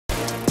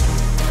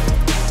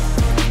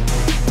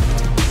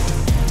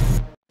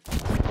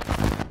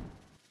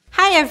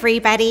Hi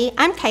everybody,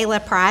 I'm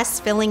Kayla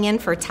Price filling in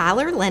for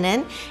Tyler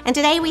Lennon, and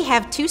today we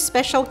have two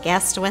special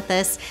guests with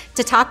us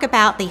to talk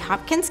about the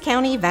Hopkins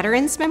County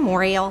Veterans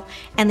Memorial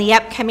and the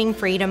upcoming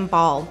Freedom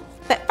Ball.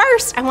 But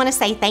first, I want to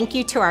say thank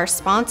you to our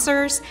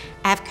sponsors,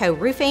 Avco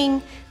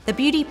Roofing, The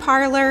Beauty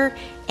Parlor,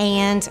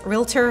 and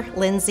Realtor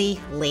Lindsay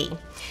Lee.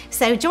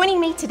 So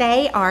joining me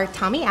today are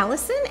Tommy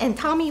Allison, and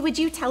Tommy, would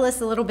you tell us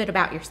a little bit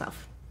about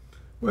yourself?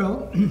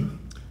 Well,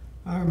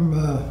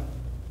 I'm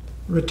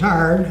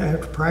retired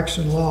after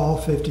practicing law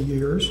 50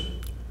 years,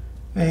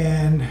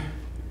 and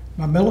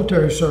my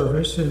military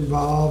service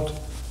involved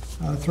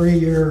a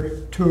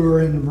 3-year tour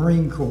in the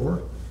Marine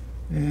Corps,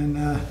 and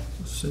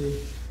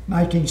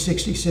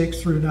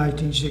 1966 through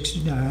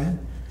 1969.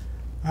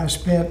 I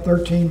spent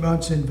 13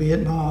 months in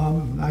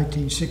Vietnam,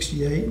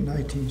 1968 and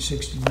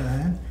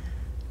 1969,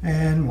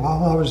 and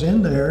while I was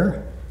in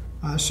there,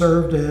 I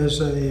served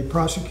as a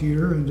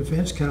prosecutor and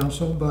defense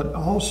counsel, but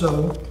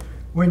also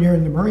when you're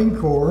in the Marine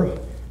Corps,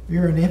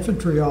 you're an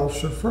infantry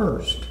officer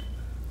first.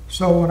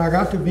 So when I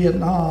got to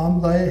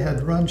Vietnam, they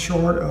had run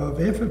short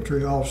of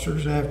infantry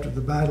officers after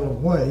the Battle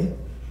of Hue,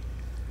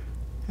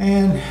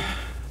 and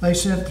they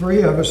sent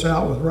 3 of us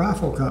out with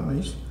rifle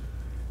companies,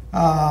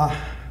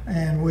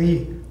 and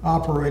we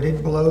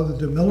operated below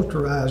the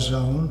demilitarized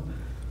zone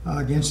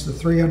against the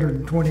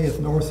 320th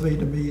North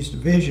Vietnamese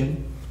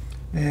Division,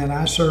 and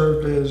I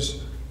served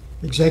as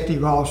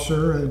executive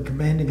officer and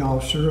commanding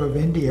officer of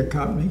India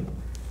Company,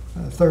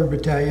 3rd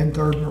Battalion,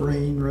 3rd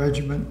Marine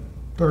Regiment,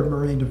 3rd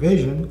Marine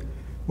Division,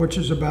 which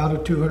is about a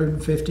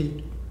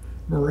 250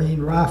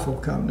 Marine rifle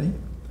company.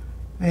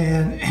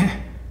 And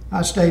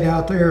I stayed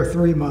out there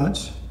 3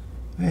 months,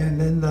 and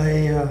then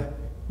they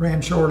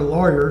ran short of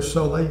lawyers,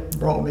 so they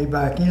brought me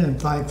back in,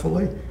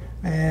 thankfully.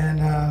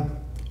 And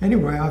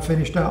anyway, I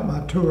finished out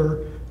my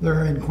tour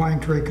there in Quang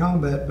Tri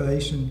Combat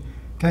Base and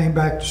came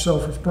back to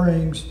Sulphur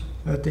Springs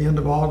at the end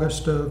of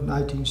August of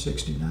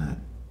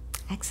 1969.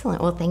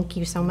 Excellent. Well, thank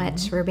you so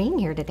much for being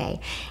here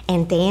today.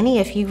 And Danny,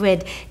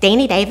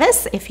 Danny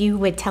Davis, if you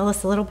would tell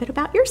us a little bit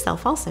about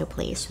yourself also,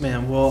 please. Yes,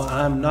 ma'am. Well,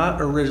 I'm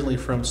not originally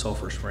from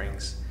Sulphur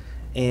Springs.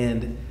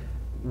 And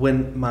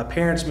when my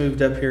parents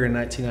moved up here in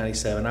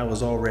 1997, I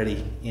was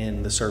already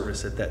in the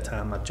service at that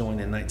time. I joined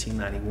in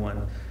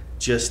 1991,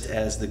 just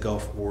as the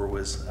Gulf War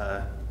was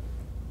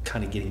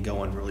kind of getting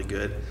going really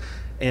good.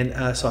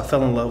 And so I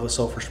fell in love with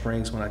Sulphur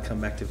Springs when I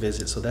come back to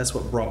visit. So that's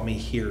what brought me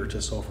here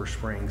to Sulphur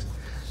Springs.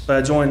 But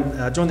I joined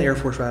the Air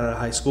Force right out of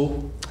high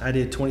school. I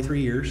did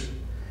 23 years,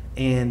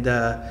 and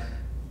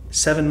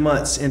 7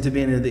 months into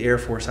being in the Air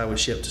Force, I was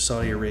shipped to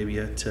Saudi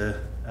Arabia to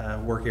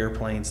work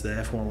airplanes, the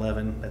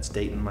F-111, that's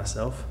dating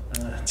myself,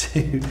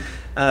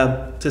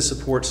 to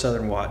support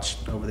Southern Watch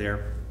over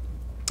there.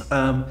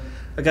 I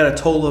got a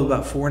total of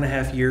about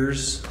 4.5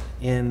 years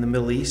in the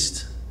Middle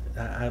East.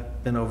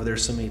 I've been over there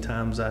so many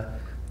times, I've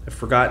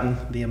forgotten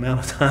the amount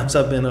of times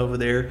I've been over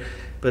there,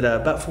 but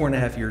about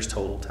 4.5 years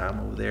total time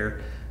over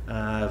there.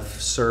 I've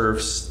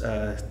served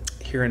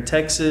here in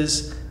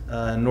Texas,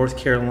 North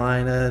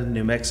Carolina,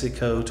 New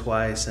Mexico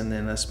twice, and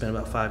then I spent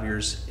about 5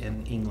 years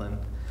in England.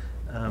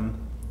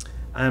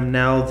 I'm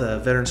now the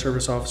Veteran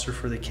Service Officer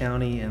for the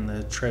county and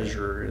the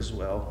treasurer as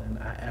well, and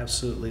I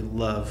absolutely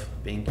love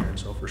being here in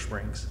Sulphur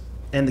Springs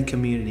and the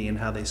community and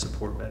how they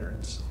support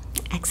veterans.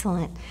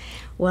 Excellent.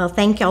 Well,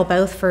 thank y'all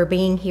both for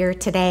being here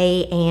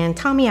today. And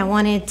Tommy, I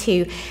wanted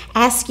to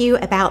ask you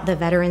about the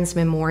Veterans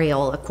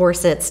Memorial. Of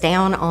course, it's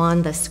down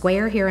on the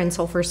square here in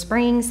Sulphur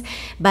Springs,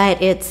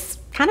 but it's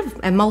kind of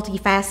a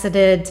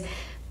multifaceted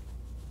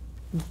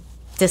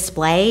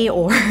display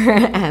or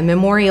a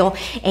memorial.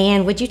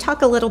 And would you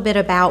talk a little bit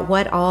about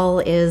what all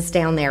is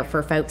down there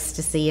for folks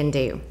to see and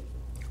do?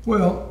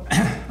 Well,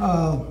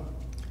 of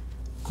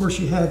course,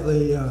 you have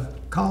the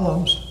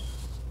columns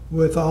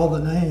with all the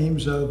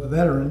names of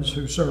veterans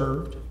who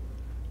served.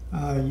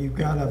 You've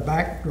got a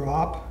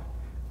backdrop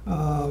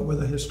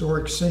with a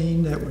historic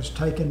scene that was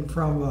taken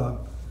from an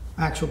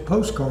actual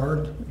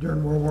postcard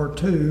during World War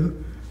II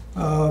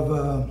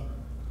of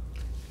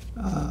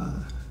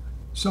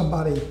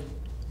somebody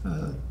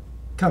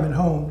coming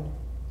home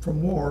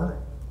from war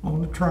on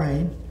the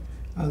train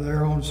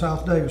there on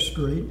North Davis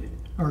Street.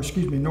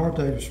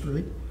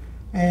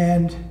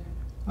 And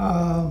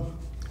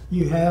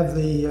you have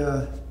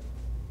the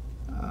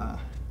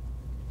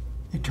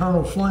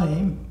Eternal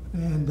Flame,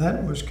 and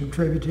that was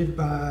contributed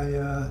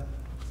by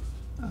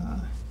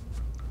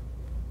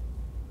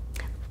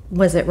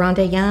was it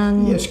Rhonda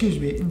Young? Yeah, excuse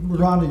me,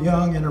 Rhonda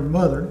Young and her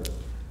mother,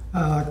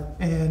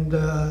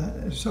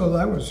 so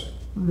that was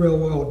real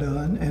well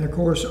done. And of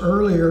course,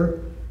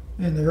 earlier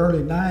in the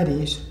early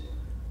 90s,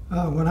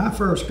 when I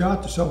first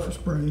got to Sulphur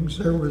Springs,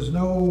 there wasn't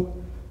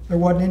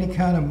any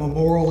kind of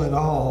memorial at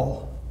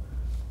all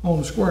on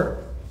the square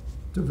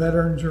to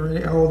veterans or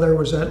any. Oh, there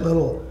was that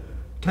little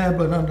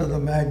tablet under the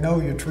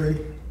magnolia tree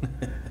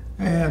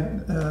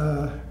and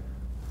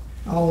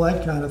all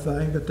that kind of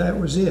thing, but that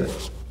was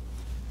it.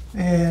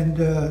 And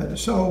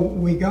so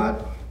we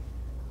got,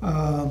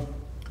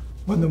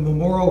 when the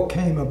memorial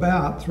came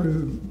about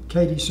through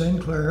Katie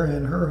Sinclair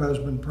and her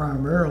husband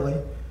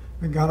primarily,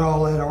 and got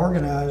all that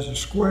organized and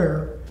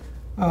square,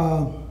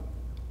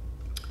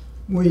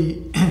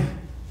 we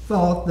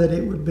thought that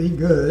it would be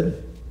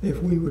good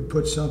if we would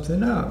put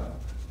something up.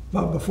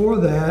 But before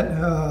that,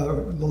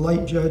 the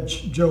late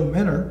Judge Joe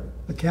Minner,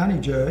 the county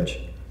judge,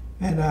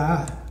 and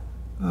I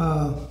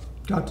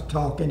got to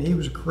talking. He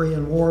was a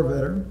Korean War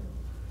veteran,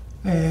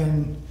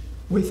 and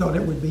we thought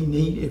it would be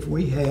neat if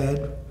we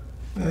had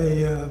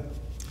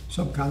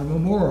some kind of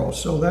memorial.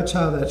 So that's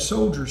how that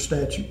soldier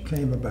statue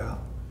came about.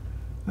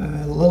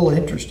 A little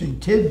interesting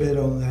tidbit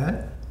on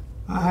that,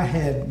 I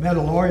had met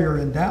a lawyer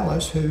in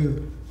Dallas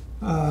who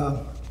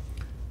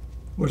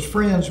was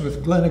friends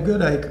with Glenna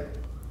Goodacre,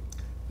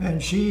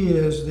 and she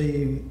is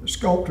the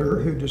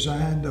sculptor who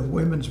designed the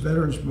Women's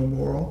Veterans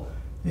Memorial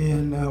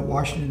in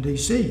Washington,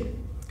 D.C.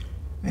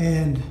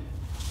 And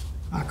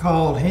I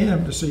called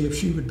him to see if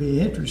she would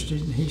be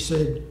interested, and he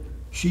said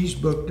she's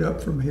booked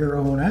up from here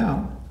on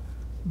out,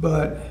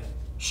 but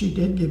she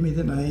did give me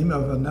the name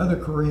of another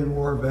Korean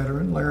War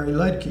veteran, Larry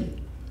Ledke,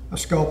 a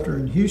sculptor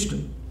in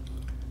Houston.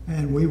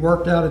 And we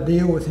worked out a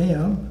deal with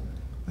him,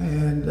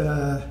 and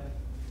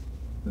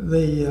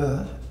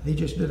he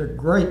just did a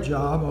great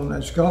job on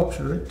that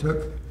sculpture. It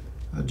took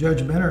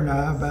Judge Minner and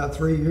I about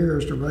 3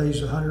 years to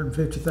raise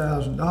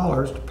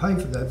 $150,000 to pay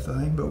for that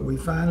thing, but we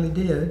finally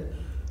did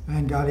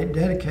and got it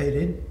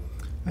dedicated.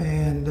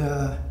 And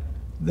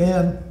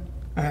then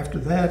after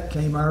that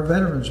came our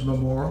Veterans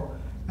Memorial.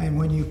 And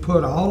when you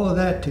put all of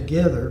that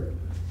together,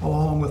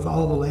 along with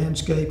all the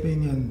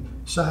landscaping and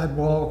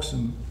sidewalks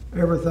and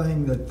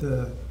everything that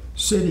the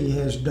city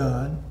has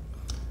done,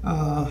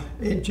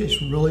 it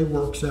just really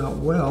works out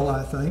well,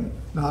 I think,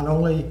 not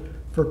only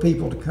for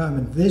people to come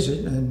and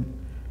visit and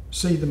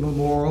see the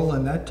memorial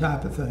and that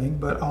type of thing,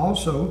 but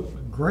also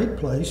a great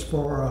place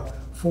for a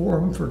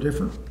forum for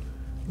different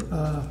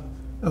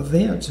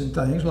events and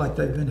things like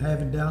they've been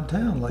having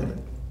downtown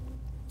lately.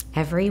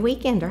 Every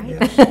weekend, right?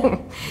 Yes.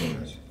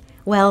 Yes.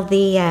 Well,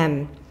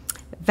 the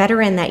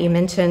veteran that you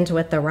mentioned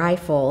with the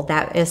rifle,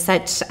 that is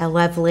such a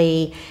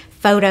lovely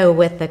photo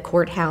with the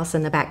courthouse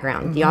in the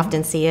background. Mm-hmm. You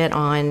often see it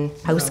on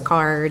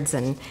postcards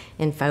and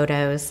in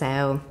photos,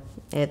 so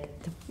it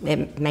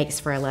makes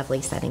for a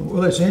lovely setting.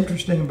 Well, it's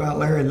interesting about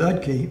Larry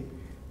Ludke.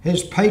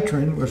 His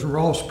patron was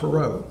Ross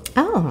Perot.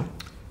 Oh.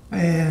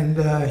 And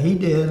he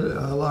did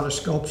a lot of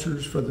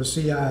sculptures for the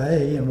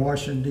CIA in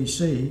Washington,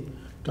 D.C.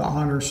 to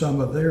honor some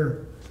of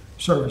their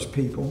service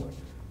people.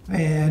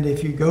 And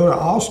if you go to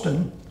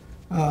Austin,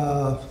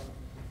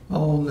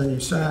 on the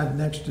side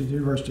next to the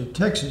University of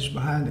Texas,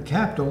 behind the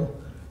Capitol,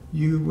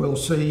 you will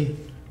see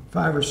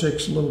 5 or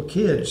 6 little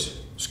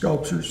kids,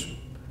 sculptures,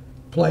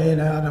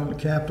 playing out on the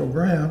Capitol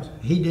grounds.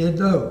 He did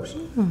those.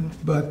 Mm-hmm.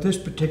 But this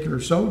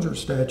particular soldier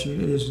statue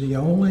is the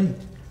only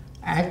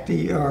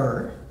active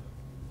or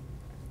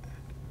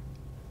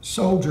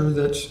soldier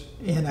that's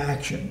in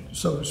action,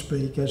 so to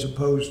speak, as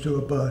opposed to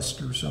a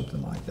bust or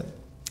something like that.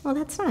 Well,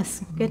 that's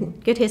nice.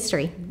 Good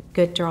history.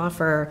 Good draw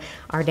for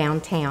our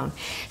downtown.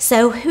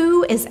 So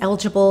who is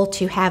eligible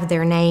to have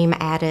their name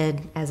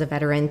added as a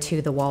veteran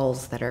to the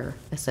walls that are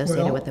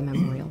associated with the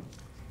memorial?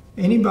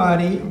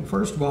 Anybody,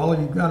 first of all,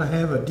 you've got to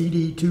have a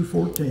DD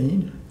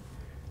 214.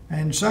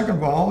 And second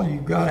of all,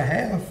 you've got to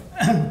have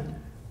an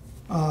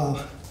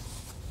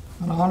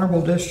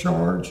honorable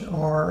discharge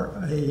or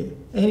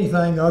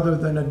anything other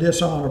than a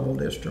dishonorable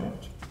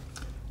discharge.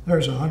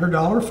 There's a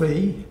 $100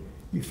 fee.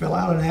 You fill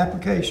out an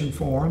application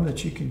form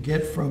that you can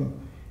get from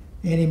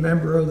any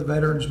member of the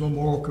Veterans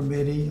Memorial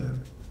Committee.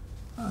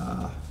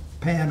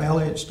 Pam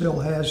Elliott still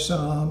has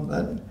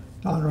some,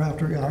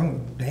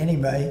 Danny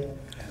May.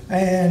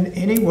 And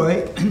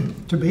anyway,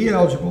 to be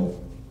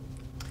eligible,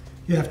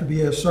 you have to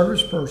be a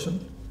service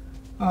person.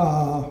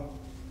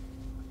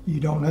 You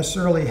don't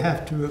necessarily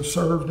have to have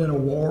served in a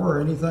war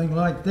or anything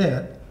like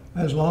that,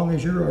 as long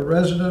as you're a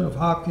resident of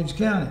Hopkins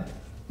County.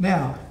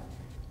 Now,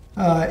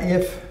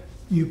 if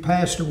you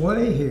passed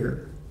away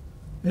here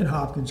in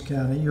Hopkins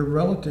County, your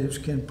relatives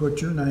can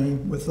put your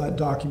name with that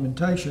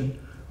documentation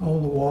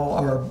on the wall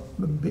or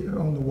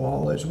on the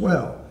wall as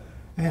well.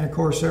 And of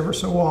course, ever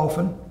so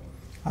often,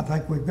 I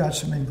think we've got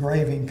some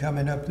engraving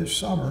coming up this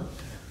summer.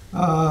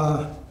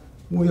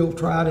 We'll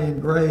try to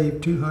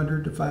engrave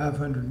 200 to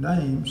 500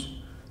 names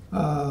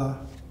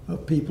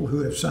of people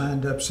who have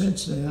signed up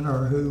since then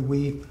or who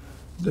we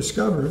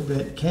discovered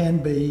that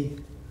can be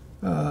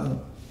are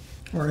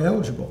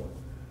eligible.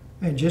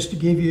 And just to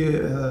give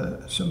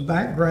you some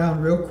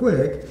background real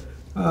quick,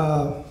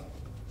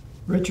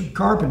 Richard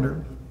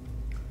Carpenter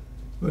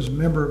was a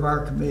member of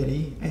our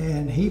committee,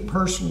 and he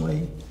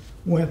personally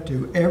went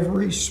to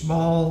every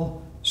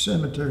small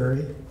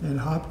cemetery in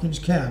Hopkins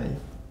County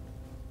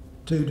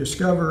to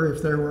discover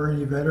if there were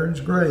any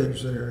veterans'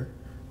 graves there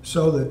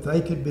so that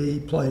they could be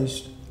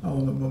placed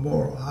on the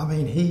memorial. I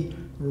mean, he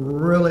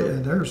really,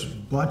 and there's a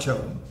bunch of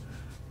them,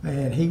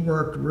 and he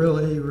worked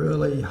really,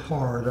 really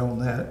hard on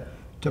that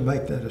to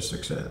make that a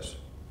success.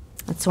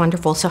 That's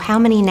wonderful. So how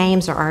many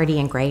names are already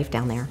engraved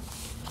down there?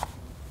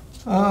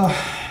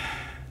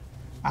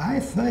 I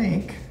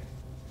think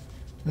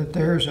that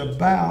there's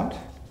about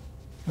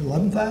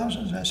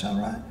 11,000, does that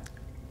sound right?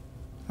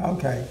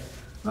 Okay.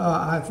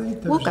 I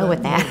think there's We'll go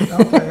with that.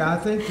 Okay, I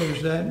think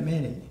there's that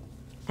many.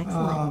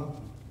 Excellent.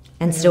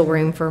 And still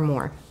room for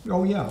more.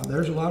 Oh, yeah,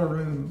 there's a lot of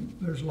room.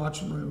 There's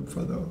lots of room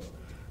for those.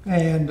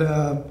 And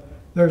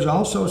there's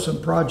also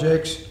some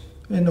projects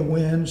in the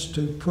winds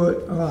to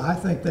put, I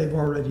think they've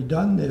already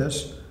done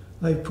this.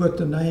 They've put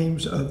the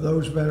names of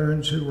those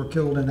veterans who were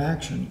killed in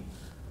action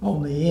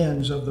on the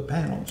ends of the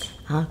panels.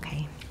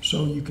 Okay.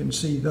 So you can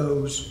see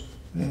those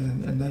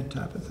and that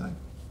type of thing.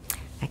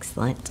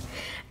 Excellent.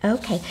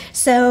 Okay,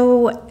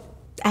 so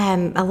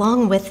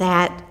along with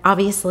that,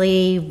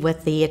 obviously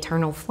with the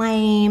eternal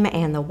flame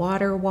and the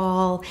water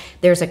wall,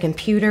 there's a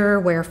computer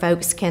where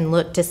folks can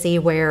look to see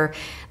where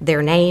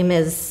their name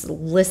is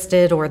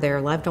listed or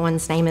their loved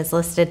one's name is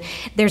listed.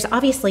 There's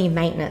obviously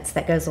maintenance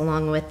that goes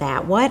along with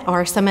that. What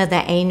are some of the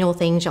annual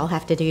things you'll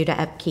have to do to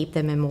upkeep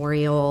the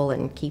memorial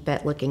and keep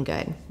it looking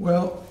good?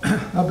 Well,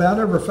 about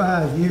every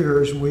 5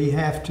 years, we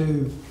have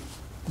to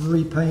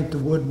repaint the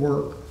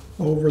woodwork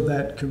over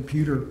that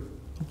computer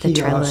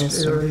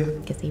kiosk area.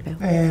 Gazebo.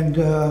 And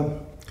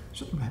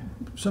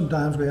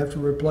sometimes we have to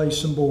replace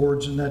some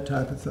boards and that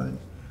type of thing.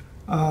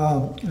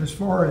 As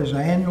far as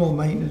annual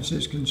maintenance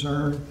is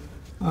concerned,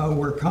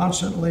 we're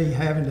constantly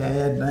having to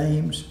add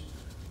names,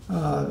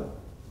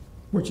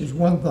 which is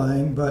one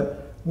thing,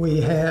 but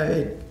we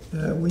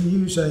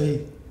use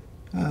a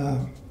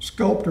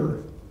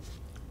sculptor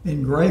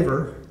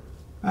engraver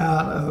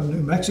out of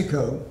New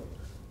Mexico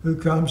who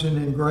comes and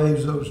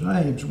engraves those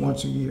names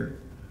once a year.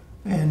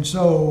 And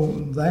so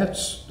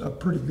that's a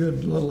pretty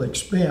good little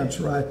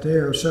expense right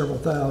there, several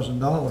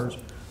 $1,000s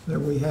that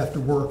we have to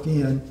work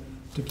in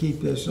to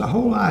keep this. The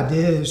whole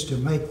idea is to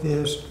make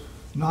this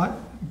not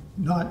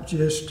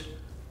just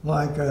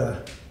like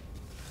a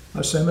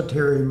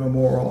cemetery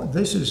memorial.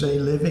 This is a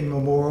living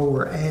memorial.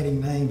 We're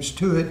adding names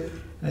to it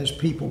as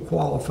people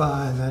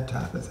qualify and that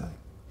type of thing.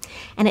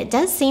 And it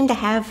does seem to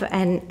have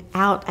an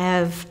out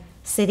of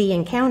city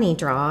and county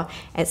draw.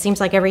 It seems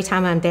like every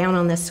time I'm down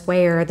on the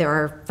square, there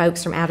are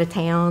folks from out of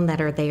town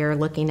that are there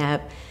looking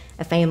up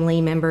a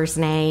family member's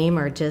name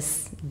or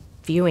just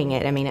viewing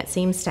it. I mean, it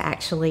seems to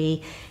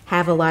actually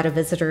have a lot of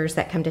visitors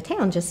that come to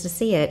town just to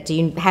see it. Do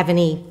you have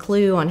any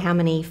clue on how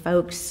many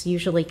folks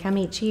usually come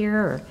each year?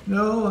 Or?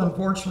 No,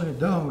 unfortunately I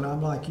don't.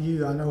 I'm like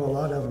you, I know a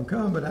lot of them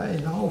come, but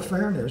in all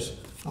fairness,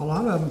 a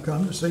lot of them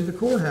come to see the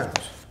courthouse.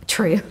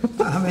 True.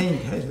 I mean,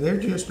 they're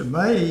just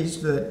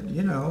amazed that,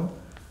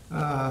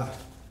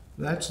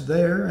 that's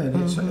there,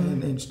 and it's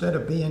and instead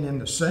of being in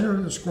the center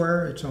of the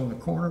square, it's on the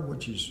corner,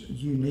 which is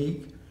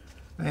unique,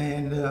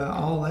 and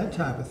all that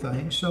type of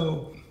thing.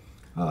 So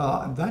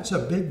that's a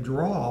big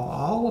draw.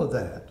 All of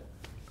that,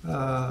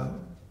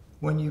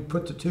 when you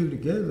put the two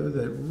together,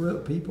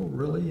 that people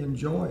really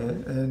enjoy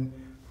it. And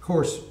of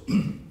course,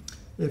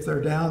 if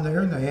they're down there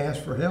and they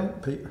ask for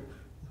help,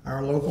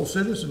 our local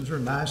citizens are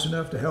nice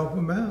enough to help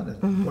them out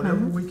and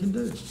whatever we can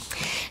do.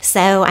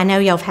 So I know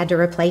y'all have had to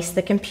replace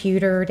the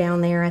computer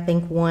down there, I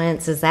think,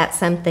 once. Is that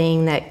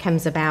something that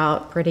comes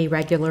about pretty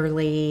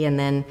regularly? And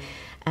then,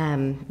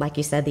 like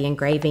you said, the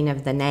engraving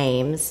of the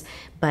names.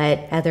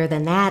 But other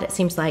than that, it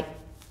seems like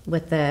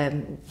with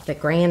the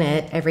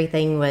granite,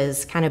 everything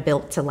was kind of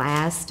built to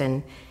last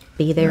and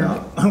be there.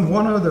 Now,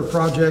 one other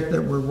project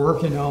that we're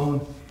working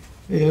on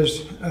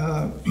is,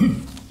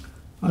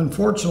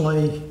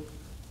 unfortunately,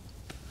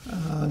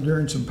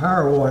 during some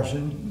power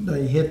washing,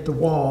 they hit the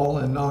wall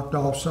and knocked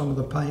off some of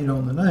the paint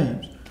on the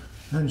names.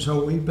 And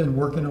so we've been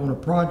working on a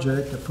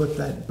project to put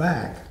that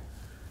back.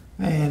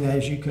 And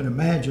as you can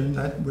imagine,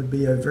 that would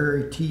be a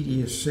very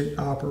tedious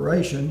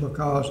operation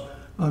because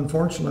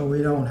unfortunately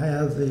we don't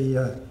have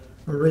the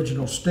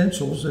original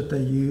stencils that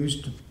they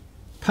used to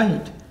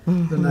paint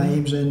the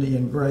names in the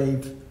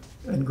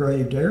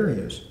engraved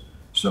areas.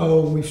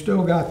 So we've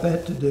still got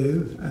that to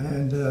do,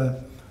 and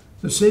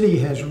the city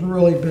has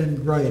really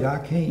been great. I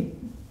can't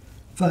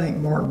thank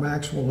Mark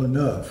Maxwell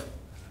enough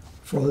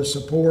for the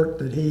support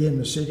that he and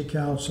the city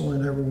council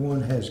and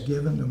everyone has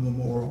given the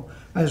memorial,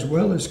 as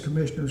well as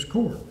Commissioner's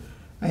Court.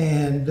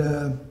 And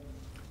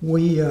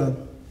they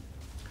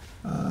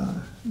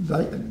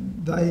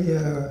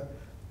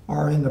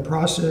are in the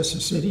process,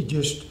 the city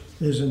just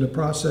is in the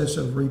process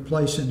of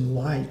replacing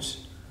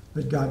lights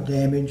that got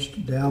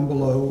damaged down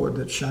below or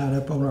that shine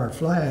up on our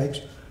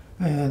flags,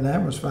 and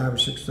that was $5,000 or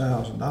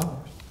 $6,000.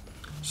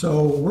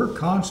 So we're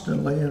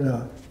constantly in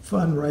a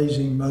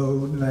fundraising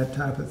mode and that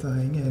type of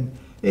thing, and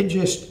it's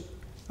just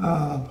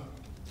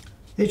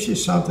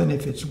something,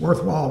 if it's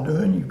worthwhile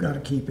doing, you've got to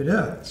keep it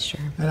up. Sure.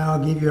 And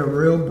I'll give you a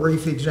real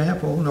brief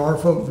example.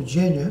 Norfolk,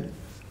 Virginia,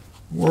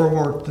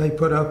 they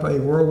put up a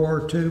World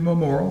War II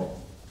memorial,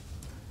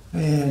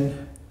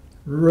 and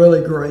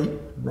really great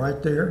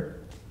right there.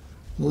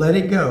 Let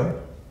it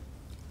go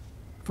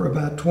for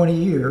about 20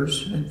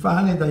 years, and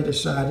finally they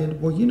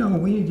decided, well,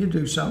 we need to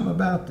do something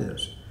about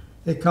this.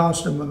 It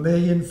cost them $1.5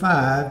 million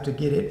to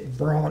get it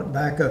brought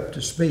back up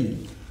to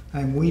speed.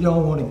 And we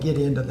don't want to get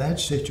into that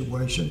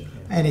situation.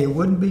 And it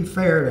wouldn't be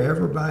fair to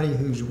everybody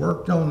who's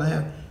worked on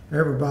that,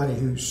 everybody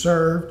who's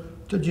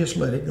served, to just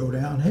let it go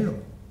downhill.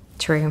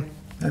 True.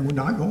 And we're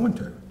not going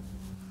to.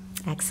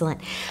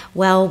 Excellent.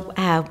 Well,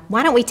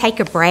 why don't we take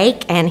a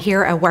break and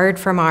hear a word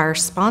from our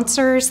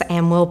sponsors,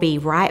 and we'll be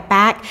right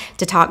back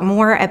to talk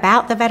more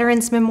about the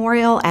Veterans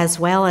Memorial as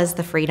well as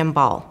the Freedom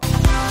Ball.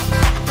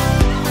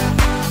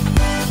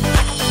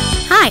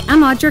 Hi,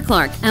 I'm Audra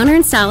Clark, owner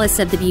and stylist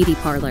of The Beauty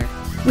Parlor.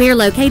 We are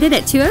located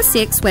at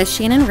 206 West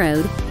Shannon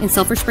Road in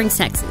Sulphur Springs,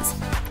 Texas.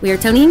 We are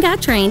Tony and Guy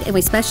trained, and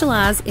we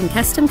specialize in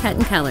custom cut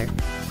and color.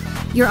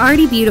 You're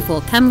already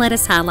beautiful. Come let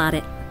us highlight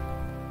it.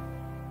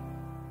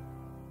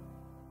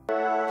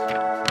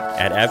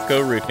 At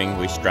Avco Roofing,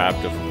 we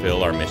strive to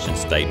fulfill our mission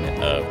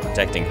statement of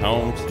protecting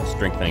homes,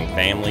 strengthening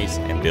families,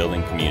 and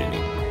building community.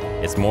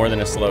 It's more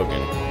than a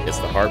slogan. It's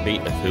the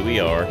heartbeat of who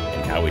we are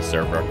and how we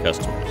serve our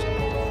customers.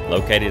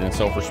 Located in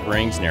Sulphur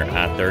Springs near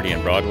I-30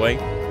 and Broadway,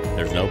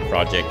 there's no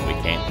project we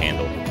can't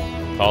handle.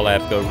 Call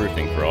Avco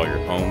Roofing for all your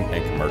home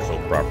and commercial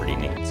property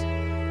needs.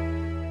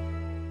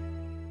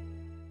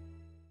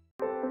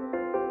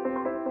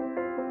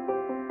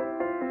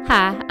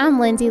 Hi, I'm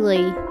Lindsay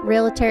Lee,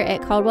 realtor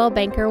at Caldwell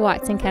Banker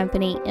Watson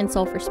Company in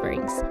Sulphur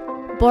Springs.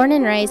 Born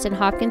and raised in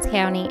Hopkins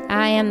County,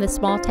 I am the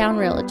small town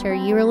realtor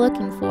you are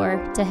looking for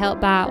to help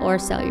buy or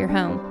sell your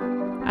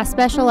home. I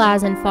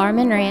specialize in farm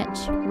and ranch,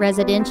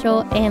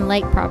 residential, and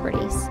lake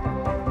properties.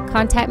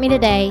 Contact me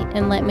today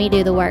and let me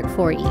do the work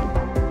for you.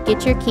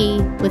 Get your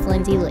key with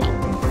Lindsay Lee.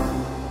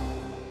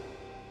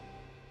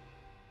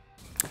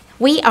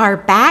 We are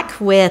back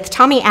with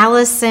Tommy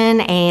Allison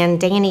and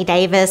Danny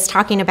Davis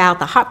talking about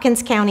the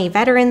Hopkins County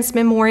Veterans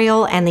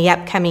Memorial and the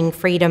upcoming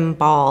Freedom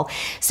Ball.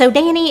 So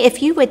Danny,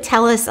 if you would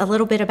tell us a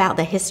little bit about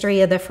the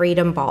history of the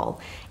Freedom Ball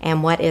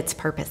and what its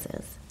purpose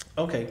is.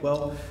 Okay,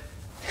 well,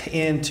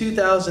 in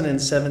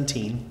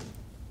 2017,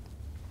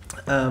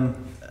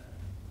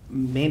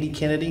 Mandy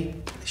Kennedy,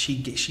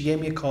 she gave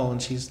me a call, and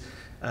she's,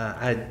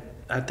 I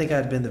think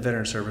I'd been the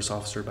Veteran Service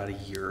Officer about a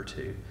year or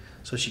two.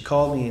 So she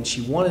called me and she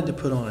wanted to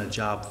put on a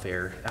job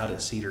fair out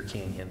at Cedar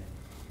Canyon.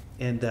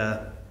 And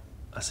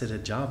I said, a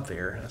job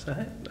fair? I said,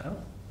 hey,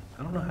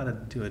 I don't know how to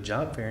do a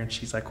job fair. And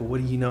she's like, well,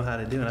 what do you know how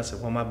to do? And I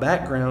said, well, my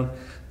background,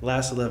 the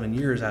last 11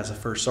 years as a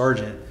first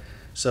sergeant,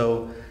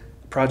 so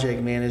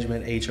project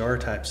management, HR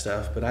type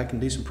stuff, but I can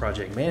do some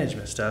project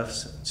management stuff.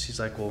 So she's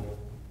like, well,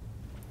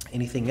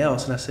 anything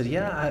else? And I said,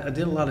 yeah, I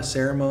did a lot of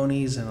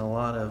ceremonies and a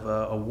lot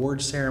of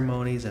award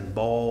ceremonies and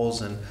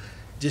balls and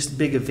just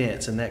big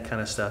events and that kind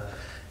of stuff.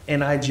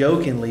 And I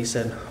jokingly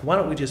said, why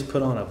don't we just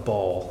put on a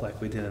ball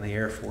like we did in the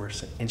Air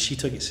Force? And she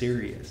took it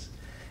serious.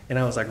 And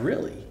I was like,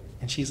 really?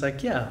 And she's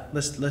like, yeah,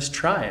 let's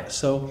try it.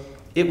 So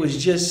it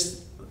was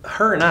just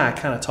her and I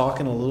kind of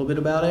talking a little bit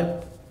about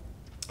it.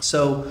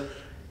 So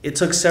it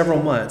took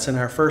several months. And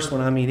our first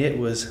one, I mean, it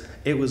was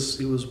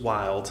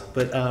wild.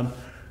 But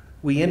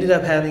we ended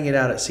up having it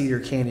out at Cedar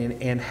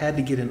Canyon and had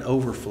to get an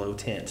overflow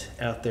tent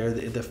out there.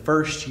 The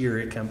first year,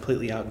 it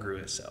completely outgrew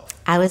itself.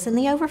 I was in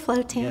the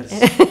overflow tent.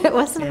 Yes. It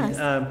was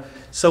nice.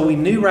 So we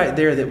knew right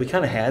there that we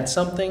kind of had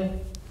something,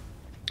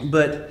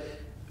 but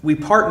we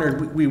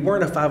partnered. We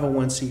weren't a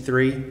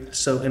 501c3,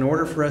 so in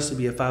order for us to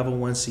be a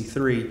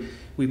 501c3,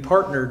 we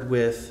partnered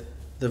with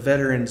the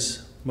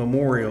Veterans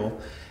Memorial.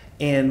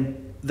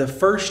 And the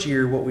first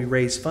year, what we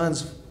raised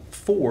funds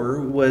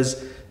for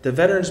was the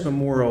Veterans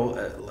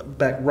Memorial.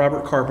 Back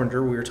Robert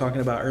Carpenter, we were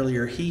talking about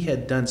earlier, he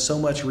had done so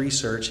much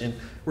research, and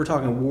we're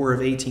talking War of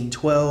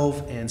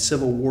 1812 and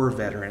Civil War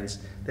veterans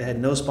that had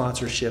no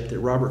sponsorship, that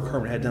Robert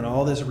Carpenter had done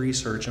all this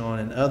research on,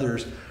 and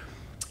others,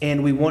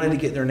 and we wanted to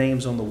get their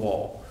names on the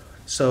wall.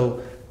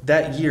 So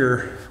that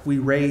year we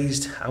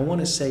raised, I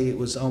want to say it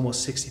was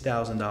almost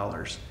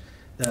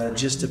 $60,000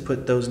 just to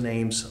put those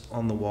names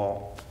on the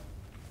wall.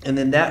 And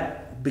then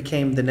that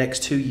became the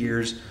next 2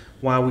 years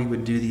why we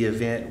would do the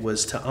event,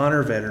 was to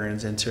honor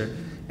veterans and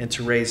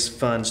to raise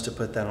funds to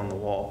put that on the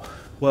wall.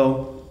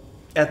 Well,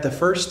 at the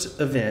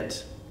first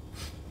event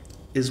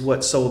is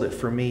what sold it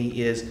for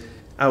me. Is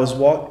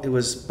it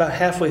was about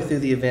halfway through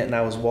the event, and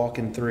I was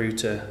walking through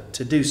to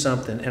do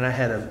something, and I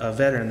had a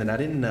veteran that I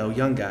didn't know,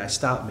 young guy,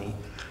 stop me,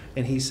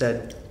 and he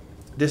said,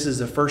 this is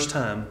the first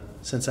time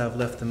since I've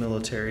left the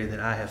military that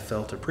I have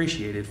felt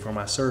appreciated for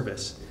my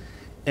service.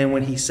 And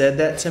when he said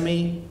that to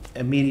me,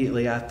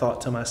 immediately I thought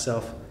to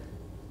myself,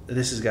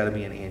 this has got to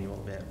be an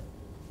annual event.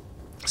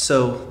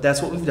 So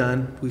that's what we've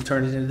done. We've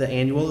turned it into the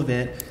annual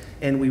event,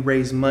 and we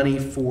raise money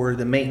for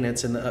the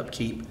maintenance and the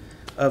upkeep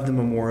of the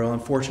memorial.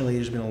 Unfortunately,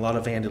 there's been a lot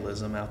of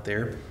vandalism out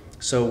there,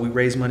 so we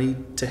raise money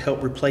to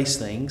help replace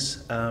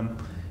things.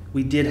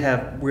 We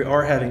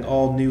are having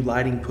all new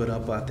lighting put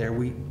up out there.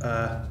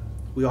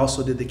 We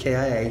also did the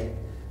KIA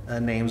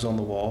names on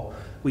the wall.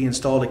 We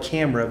installed a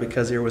camera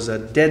because there was a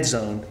dead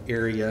zone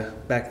area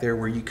back there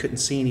where you couldn't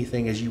see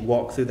anything as you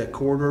walk through that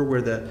corridor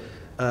where the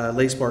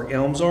lace bark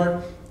elms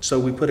are. So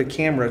we put a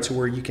camera to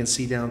where you can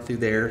see down through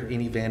there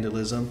any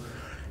vandalism.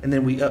 And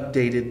then we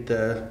updated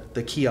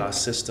the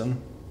kiosk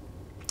system.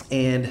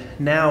 And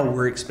now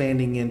we're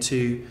expanding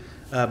into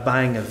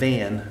buying a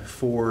van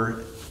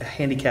for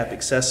handicap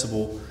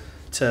accessible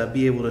to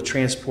be able to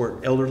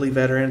transport elderly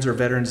veterans or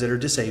veterans that are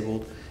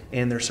disabled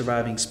and their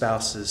surviving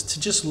spouses to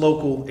just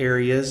local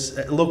areas,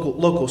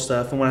 local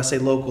stuff. And when I say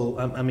local,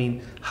 I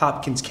mean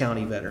Hopkins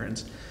County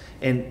veterans.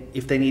 And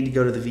if they need to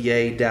go to the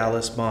VA,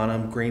 Dallas,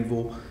 Bonham,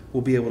 Greenville,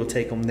 we'll be able to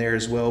take them there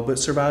as well. But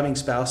surviving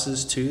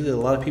spouses too, that a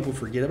lot of people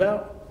forget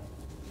about.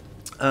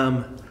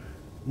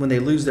 When they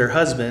lose their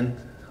husband,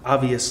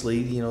 obviously,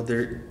 you know,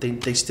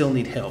 they still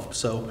need help.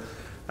 So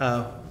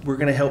we're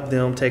going to help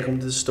them, take them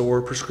to the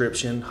store,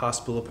 prescription,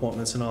 hospital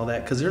appointments, and all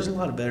that. Because there's a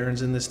lot of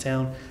veterans in this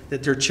town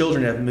that their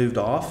children have moved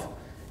off,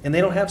 and they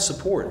don't have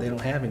support. They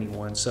don't have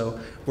anyone. So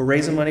we're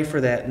raising money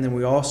for that. And then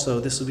we also,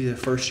 this will be the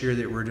first year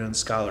that we're doing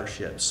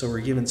scholarships. So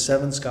we're giving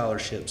 7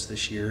 scholarships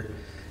this year,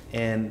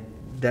 and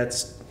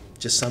that's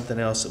just something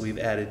else that we've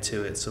added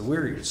to it. So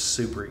we're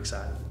super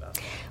excited about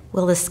it.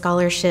 Will the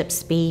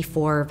scholarships be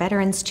for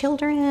veterans'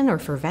 children or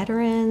for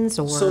veterans?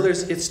 Or So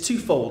it's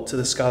twofold to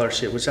the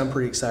scholarship, which I'm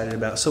pretty excited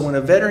about. So when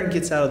a veteran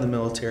gets out of the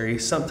military,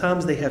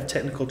 sometimes they have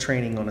technical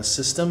training on a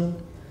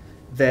system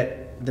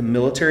that the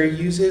military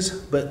uses,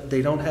 but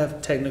they don't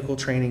have technical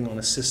training on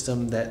a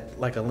system that,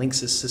 like a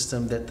Linksys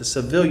system, that the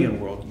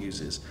civilian world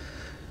uses.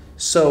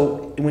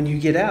 So when you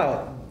get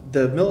out,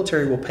 the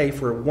military will pay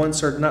for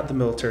not the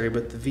military,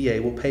 but the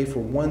VA will pay for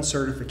one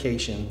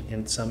certification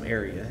in some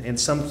area, and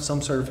some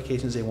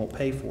certifications they won't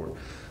pay for.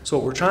 So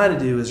what we're trying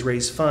to do is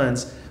raise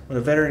funds. When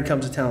a veteran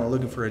comes to town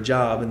looking for a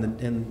job,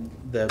 and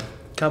the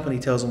company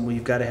tells them, well,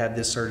 you've got to have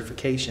this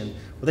certification,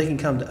 well, they can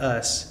come to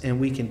us, and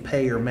we can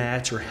pay or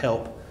match or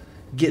help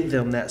get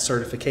them that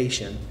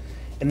certification.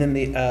 And then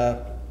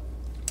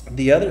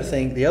the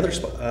other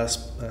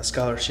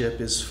scholarship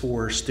is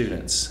for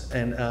students,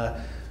 and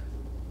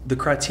the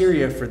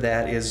criteria for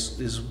that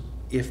is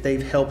if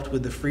they've helped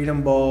with the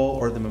Freedom Ball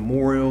or the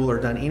Memorial or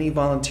done any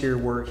volunteer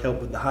work,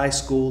 help with the high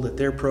school, at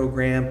their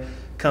program,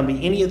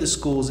 Cumbie, any of the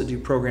schools that do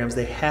programs,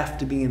 they have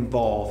to be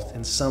involved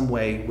in some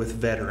way with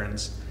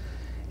veterans,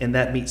 and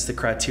that meets the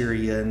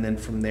criteria. And then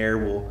from there,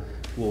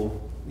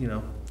 we'll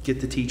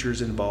get the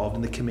teachers involved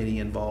and the committee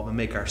involved and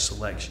make our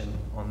selection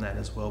on that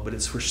as well. But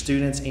it's for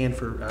students and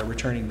for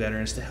returning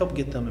veterans to help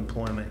get them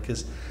employment,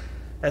 because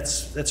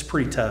that's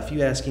pretty tough.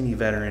 You ask any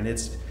veteran,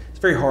 it's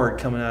very hard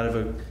coming out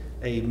of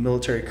a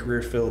military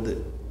career field that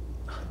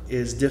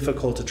is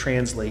difficult to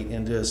translate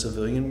into a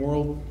civilian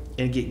world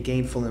and get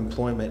gainful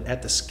employment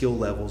at the skill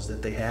levels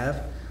that they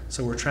have.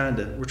 So we're trying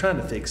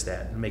to fix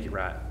that and make it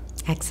right.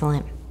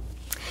 Excellent.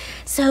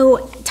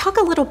 So talk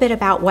a little bit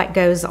about what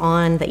goes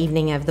on the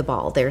evening of the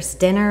ball. There's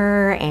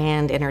dinner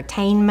and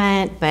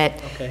entertainment, but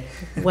okay.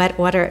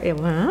 what are,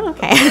 well,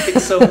 okay.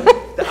 So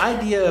the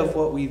idea of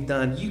what we've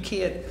done, you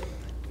can't,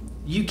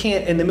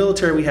 in the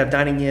military we have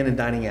dining in and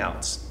dining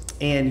outs.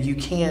 And you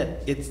can't,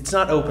 it's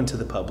not open to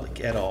the public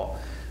at all.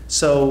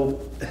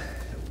 So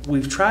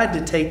we've tried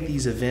to take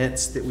these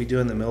events that we do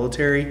in the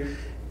military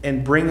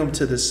and bring them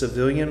to the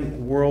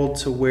civilian world,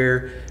 to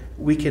where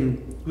we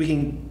can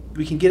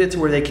get it to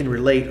where they can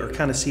relate or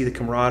kind of see the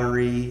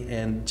camaraderie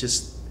and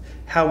just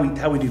how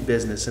we do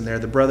business in there,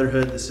 the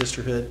brotherhood, the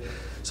sisterhood.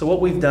 So what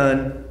we've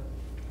done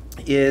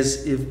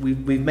is, if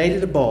we've made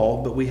it a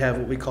ball, but we have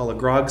what we call a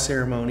grog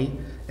ceremony.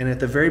 And at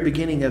the very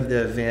beginning of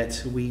the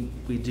event, we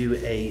do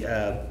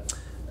a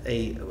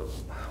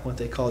what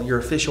they call your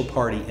official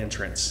party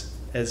entrance,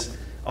 as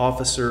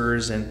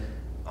officers and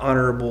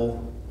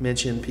honorable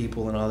mention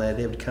people and all that.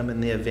 They would come in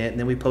the event, and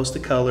then we post the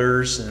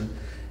colors, and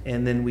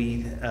then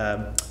we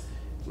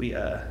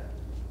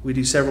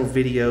do several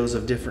videos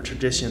of different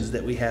traditions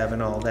that we have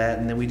and all that,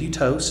 and then we do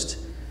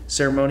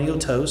ceremonial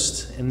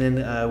toast, and then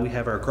we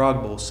have our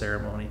grog bowl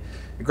ceremony.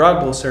 The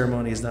grog bowl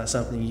ceremony is not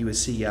something you would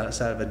see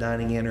outside of a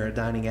dining in or a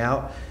dining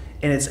out,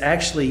 and it's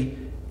actually,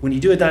 when you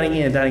do a dining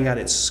in and dining out,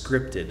 it's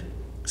scripted.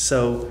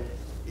 So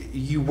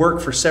you work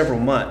for several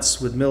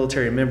months with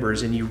military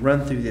members, and you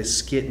run through this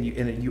skit,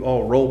 and you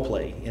all role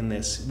play in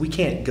this. We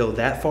can't go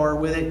that far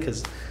with it,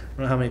 because I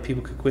don't know how many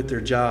people could quit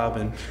their job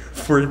and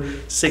for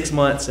 6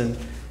 months and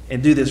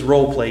do this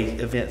role play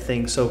event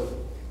thing. So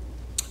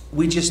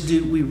we just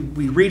we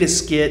read a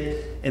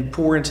skit and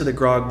pour into the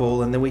grog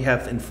bowl, and then we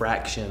have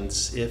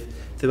infractions if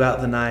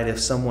throughout the night,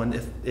 if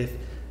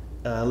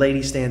a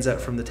lady stands up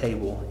from the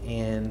table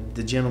and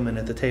the gentlemen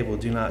at the table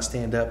do not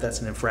stand up,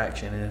 that's an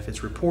infraction. And if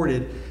it's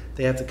reported,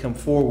 they have to come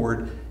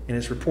forward, and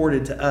it's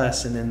reported to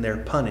us, and then they're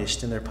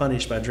punished, and they're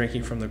punished by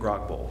drinking from the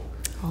grog bowl.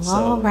 Well,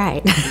 all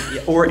right.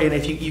 And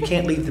if you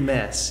can't leave the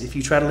mess. If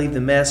you try to leave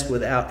the mess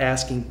without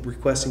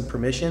requesting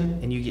permission,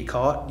 and you get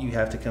caught, you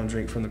have to come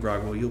drink from the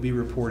grog bowl. You'll be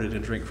reported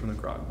and drink from the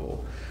grog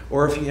bowl.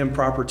 Or if you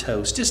improper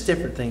toast, just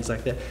different things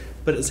like that.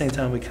 But at the same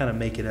time, we kind of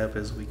make it up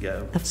as we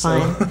go.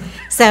 Fun.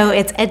 So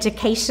it's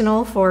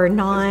educational for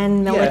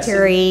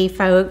non-military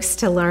folks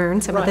to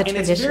learn some of the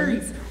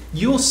traditions.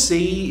 You'll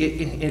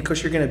see, and of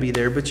course you're going to be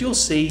there, but you'll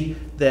see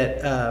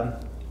that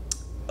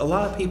a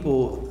lot of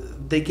people,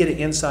 they get an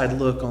inside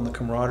look on the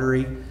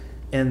camaraderie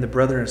and the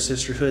brother and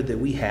sisterhood that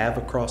we have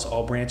across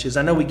all branches.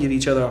 I know we give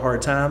each other a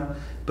hard time,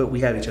 but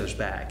we have each other's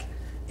back.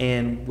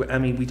 And I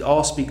mean, we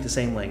all speak the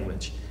same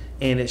language.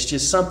 And it's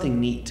just something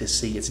neat to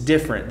see. It's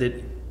different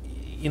that,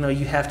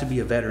 you have to be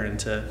a veteran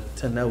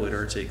to know it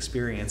or to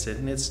experience it.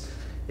 And it's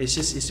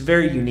it's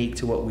very unique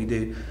to what we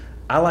do.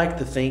 I like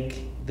to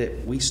think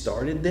that we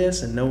started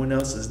this and no one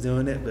else is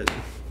doing it, but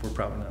we're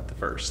probably not the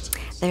first.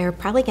 They're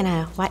probably going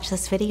to watch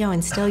this video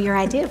and steal your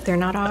idea if they're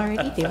not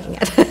already doing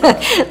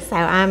it. So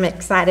I'm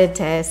excited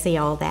to see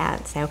all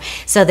that.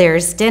 So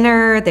there's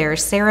dinner,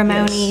 there's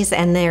ceremonies,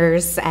 and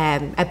there's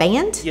a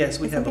band? Yes,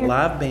 we have a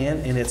live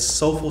band, and it's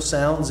Soulful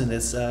Sounds, and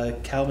it's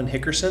Calvin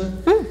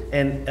Hickerson,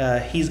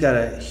 and he's got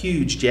a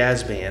huge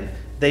jazz band.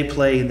 They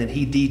play, and then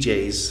he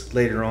DJs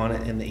later on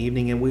in the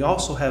evening. And we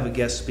also have a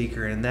guest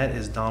speaker, and that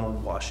is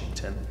Donald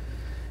Washington.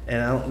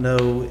 And I don't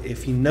know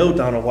if you know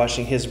Donald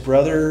Washington. His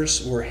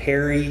brothers were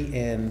Harry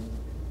and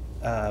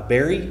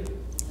Barry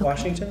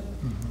Washington.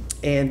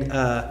 And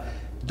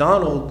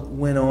Donald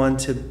went on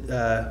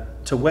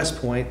to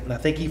West Point, and I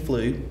think he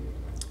flew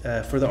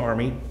for the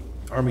Army.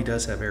 Army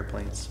does have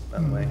airplanes, by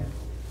the way.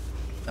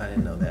 I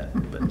didn't know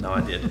that, but no,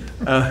 I did.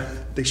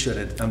 They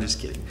shouldn't. I'm just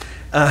kidding.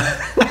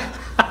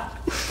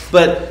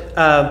 But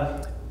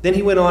then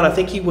he went on. I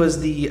think he was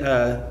the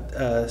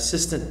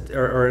assistant,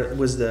 or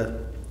was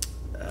the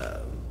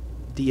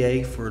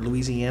DA for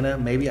Louisiana.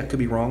 Maybe I could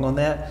be wrong on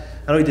that.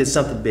 I know he did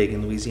something big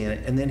in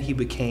Louisiana, and then he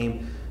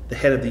became the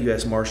head of the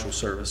U.S. Marshal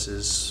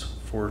Services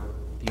for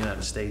the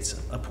United States,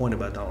 appointed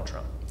by Donald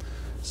Trump.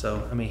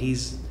 So I mean,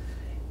 he's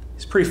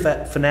pretty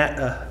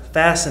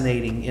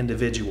fascinating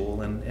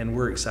individual, and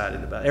we're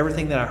excited about it.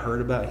 Everything that I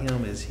heard about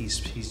him. Is he's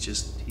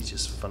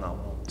just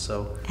phenomenal.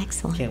 So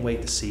excellent. Can't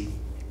wait to see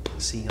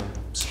him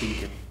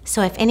speak.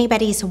 So if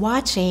anybody's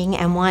watching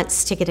and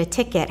wants to get a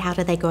ticket, how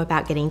do they go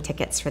about getting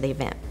tickets for the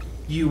event?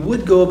 You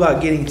would go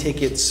about getting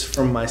tickets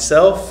from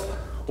myself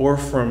or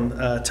from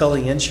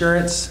Tully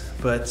Insurance,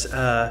 but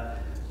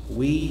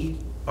we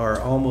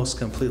are almost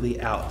completely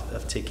out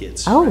of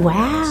tickets. Oh, right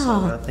wow.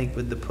 now. So I think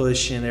with the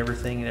push and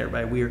everything and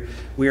everybody,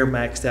 we are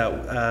maxed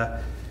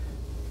out.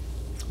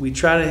 We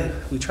try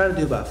to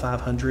do about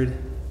 500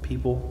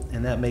 people,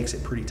 and that makes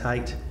it pretty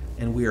tight,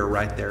 and we are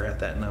right there at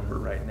that number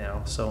right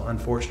now. So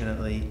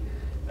unfortunately,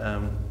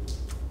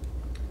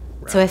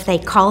 so if they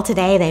call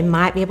today, they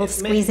might be able to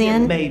squeeze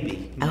in?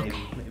 Maybe.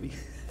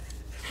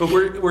 But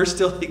we're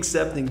still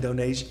accepting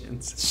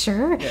donations.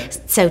 Sure. Yeah.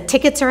 So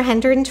tickets are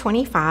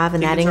 $125,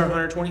 and Tickets are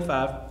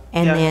 $125.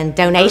 and then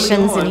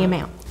donations any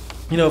amount.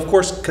 You know, of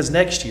course, because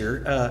next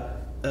year,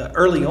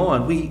 early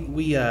on,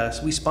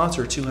 we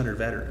sponsor 200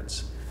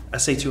 veterans. I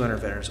say 200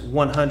 veterans,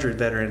 100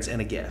 veterans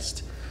and a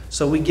guest.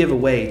 So we give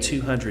away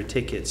 200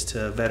 tickets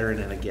to a veteran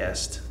and a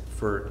guest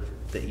for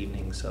the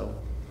evening. So,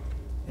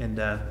 and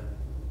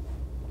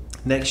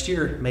next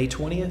year, May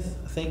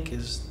 20th, I think,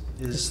 is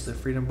the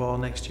Freedom Ball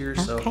next year.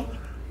 Okay. So,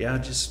 yeah,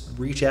 just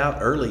reach out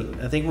early.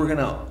 I think we're going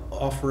to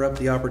offer up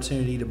the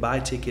opportunity to buy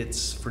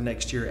tickets for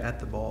next year at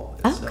the ball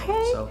itself.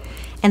 Okay. So,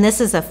 and this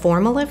is a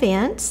formal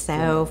event,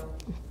 so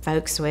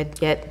folks would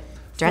get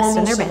dressed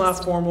in their best.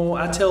 Semi-formal.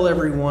 I tell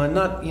everyone,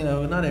 not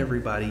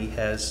everybody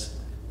has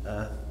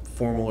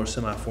formal or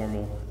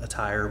semi-formal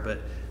attire, but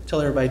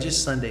tell everybody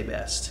just Sunday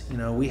best. You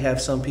know, we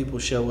have some people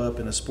show up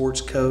in a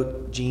sports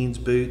coat, jeans,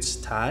 boots,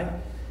 tie,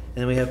 and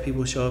then we have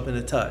people show up in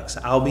a tux.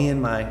 I'll be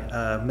in my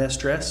mess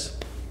dress,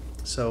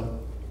 so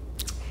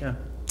yeah.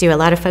 Do a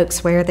lot of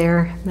folks wear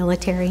their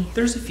military?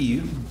 There's a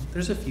few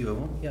of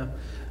them, yeah.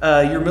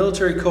 Your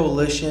military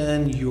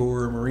coalition,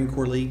 your Marine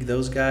Corps League,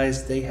 those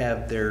guys, they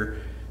have their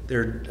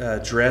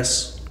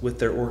dress with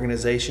their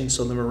organization.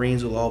 So the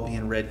Marines will all be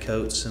in red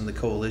coats, and the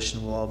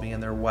coalition will all be in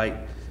their white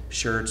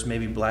shirts,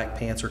 maybe black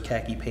pants or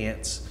khaki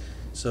pants.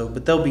 So,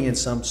 but they'll be in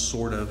some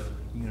sort of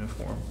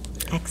uniform.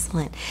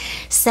 Excellent.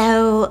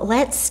 So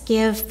let's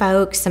give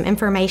folks some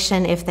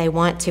information if they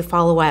want to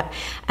follow up.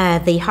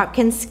 The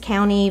Hopkins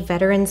County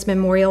Veterans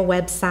Memorial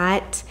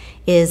website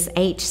is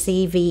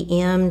hcvm.org.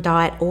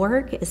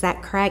 Is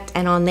that correct?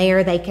 And on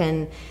there they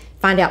can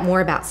find out more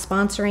about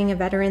sponsoring a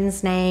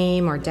veteran's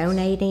name or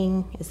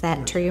donating. Is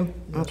that true?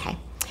 Okay.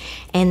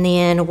 And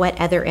then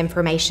what other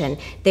information?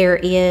 There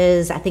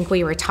is, I think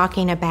we were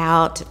talking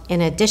about,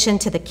 in addition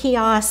to the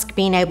kiosk,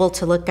 being able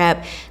to look up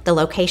the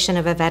location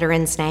of a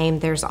veteran's name,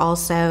 there's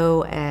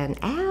also an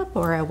app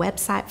or a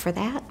website for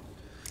that?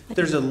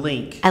 There's a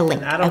link. A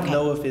link, And I don't okay.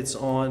 know if it's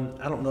on,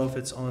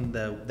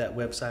 that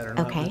website or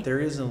not, Okay. but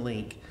there is a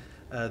link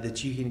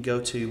that you can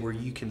go to where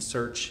you can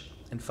search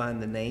and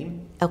find the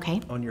name Okay.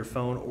 on your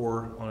phone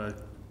or on a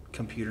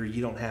computer.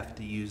 You don't have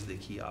to use the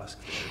kiosk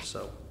there,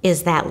 so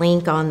Is that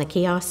link on the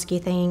kiosk, you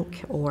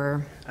think,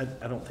 or? I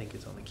don't think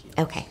it's on the kiosk.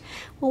 Okay.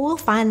 Well, we'll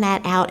find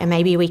that out, and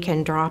maybe we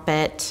can drop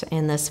it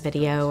in this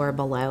video or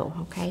below,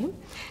 okay?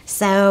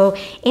 So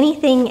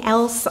anything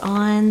else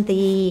on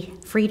the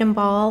Freedom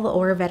Ball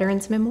or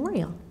Veterans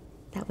Memorial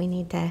that we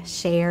need to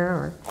share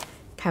or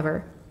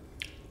cover?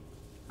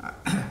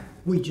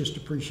 We just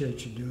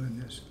appreciate you doing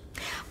this.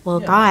 Well,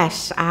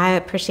 gosh, I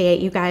appreciate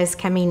you guys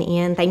coming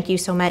in. Thank you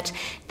so much.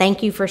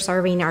 Thank you for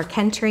serving our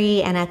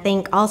country. And I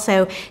think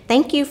also,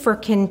 thank you for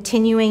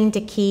continuing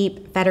to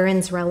keep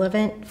veterans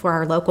relevant for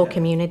our local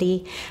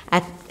community.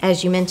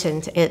 As you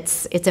mentioned,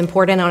 it's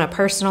important on a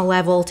personal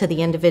level to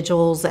the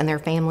individuals and their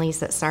families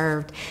that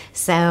served.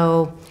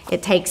 So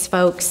it takes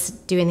folks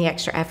doing the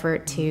extra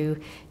effort to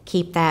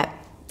keep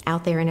that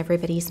out there in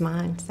everybody's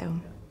mind. So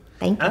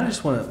thank you. I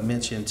just want to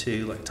mention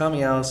too, like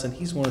Tommy Allison,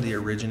 he's one of the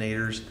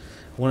originators,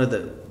 one of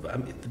the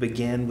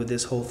began with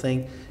this whole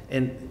thing,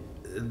 and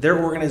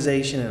their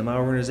organization and my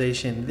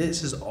organization,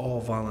 this is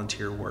all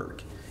volunteer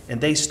work,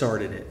 and they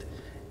started it,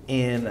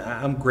 and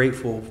I'm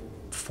grateful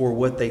for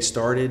what they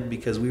started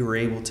because we were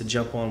able to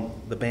jump on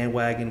the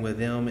bandwagon with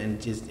them,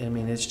 and just, I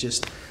mean,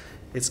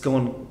 it's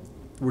going,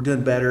 we're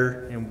doing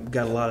better, and we've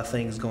got a lot of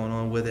things going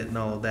on with it and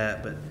all of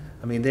that, but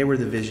I mean, they were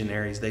the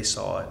visionaries, they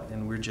saw it,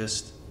 and we're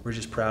just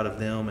proud of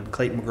them. And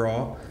Clayton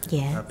McGraw,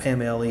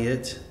 Pam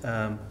Elliott,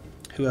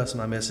 who else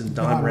am I missing?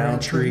 Don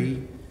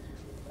Roundtree,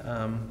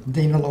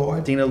 Dina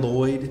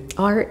Lloyd.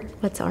 Art,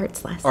 what's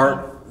Art's last name?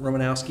 Art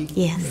Romanowski.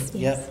 Yes.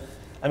 Yep.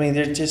 I mean,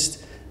 they're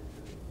just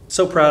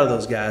so proud of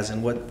those guys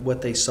and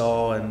what they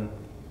saw and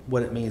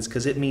what it means,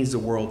 because it means the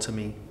world to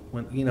me.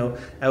 When, you know,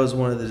 that was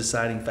one of the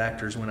deciding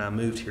factors when I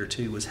moved here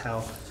too, was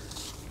how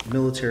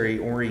military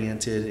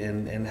oriented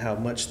and how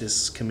much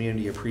this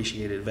community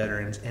appreciated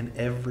veterans, and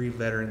every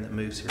veteran that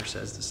moves here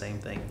says the same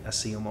thing. I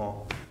see them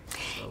all.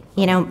 So.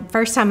 You know,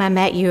 first time I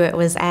met you, it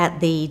was at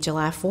the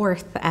July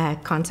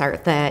 4th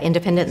concert, the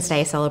Independence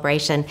Day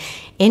celebration,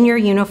 in your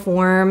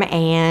uniform,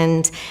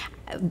 and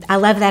I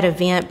love that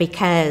event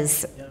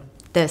because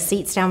the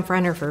seats down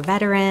front are for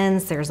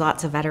veterans. There's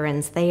lots of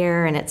veterans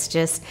there, and it's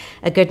just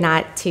a good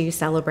night to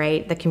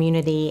celebrate the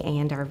community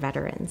and our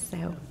veterans.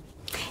 So,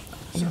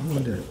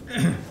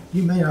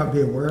 You may not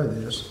be aware of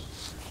this,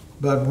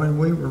 but when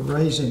we were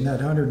raising that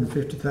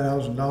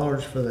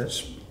 $150,000 for that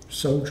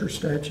soldier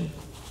statue,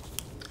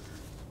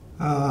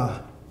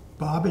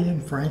 Bobby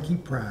and Frankie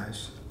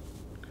Price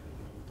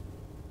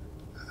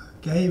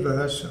gave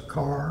us a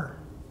car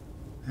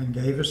and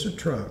gave us a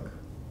truck,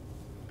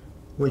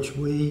 which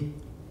we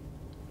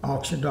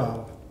auctioned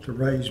off to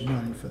raise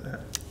money for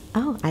that.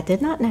 oh, I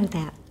did not know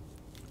that.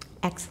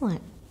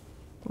 Excellent.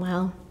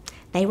 Well,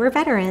 they were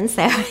veterans,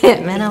 so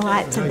it meant a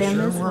lot to them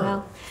as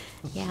well.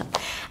 Yeah.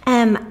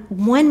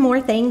 One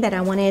more thing that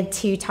I wanted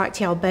to talk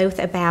to y'all both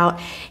about,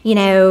 you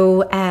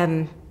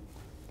know,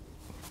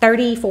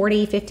 30,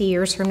 40, 50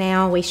 years from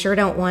now, we sure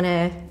don't want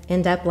to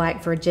end up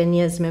like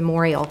Virginia's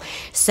memorial.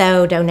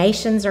 So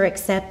donations are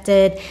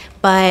accepted,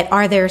 but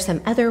are there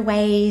some other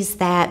ways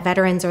that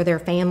veterans or their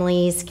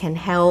families can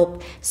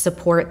help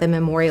support the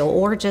memorial,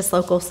 or just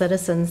local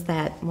citizens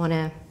that want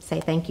to say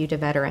thank you to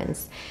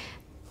veterans?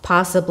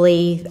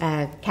 Possibly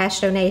cash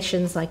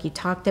donations like you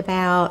talked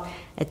about,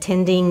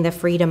 attending the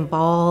Freedom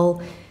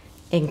Ball,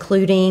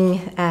 including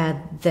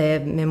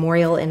the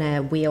memorial in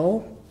a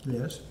will.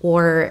 Yes.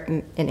 Or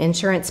an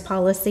insurance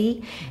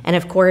policy. And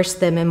of course,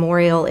 the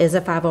memorial is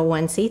a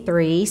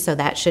 501c3, so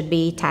that should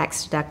be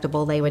tax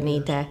deductible. They would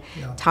need to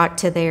talk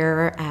to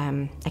their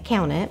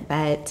accountant,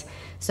 but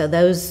so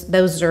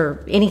those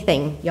are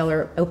anything. Y'all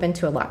are open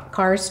to a lot.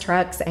 Cars,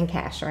 trucks, and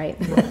cash, right?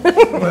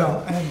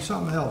 Well, and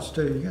something else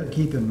too, you got to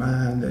keep in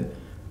mind that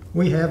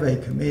we have a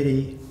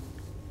committee,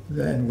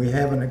 then we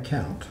have an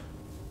account,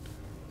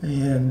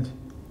 and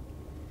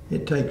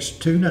it takes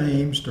 2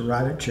 names to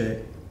write a check.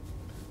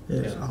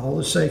 All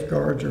the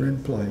safeguards are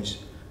in place,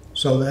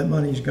 so that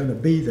money's going to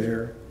be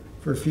there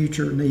for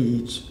future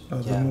needs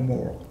of the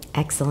memorial.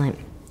 Excellent.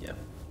 Yeah.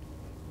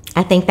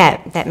 I think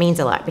that means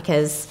a lot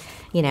because,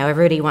 you know,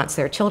 everybody wants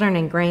their children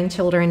and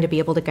grandchildren to be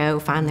able to go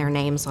find their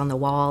names on the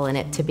wall and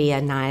it to be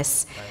a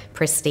nice,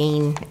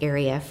 pristine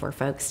area for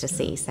folks to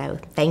see. So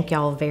thank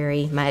y'all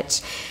very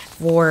much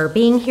for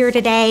being here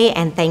today,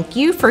 and thank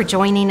you for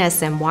joining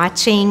us and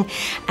watching.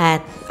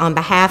 On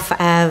behalf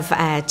of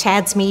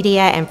Chad's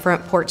Media and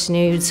Front Porch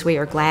News, we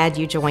are glad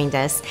you joined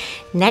us.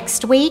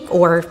 Next week,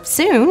 or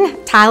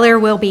soon, Tyler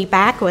will be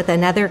back with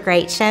another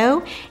great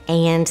show,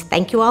 and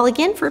thank you all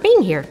again for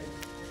being here.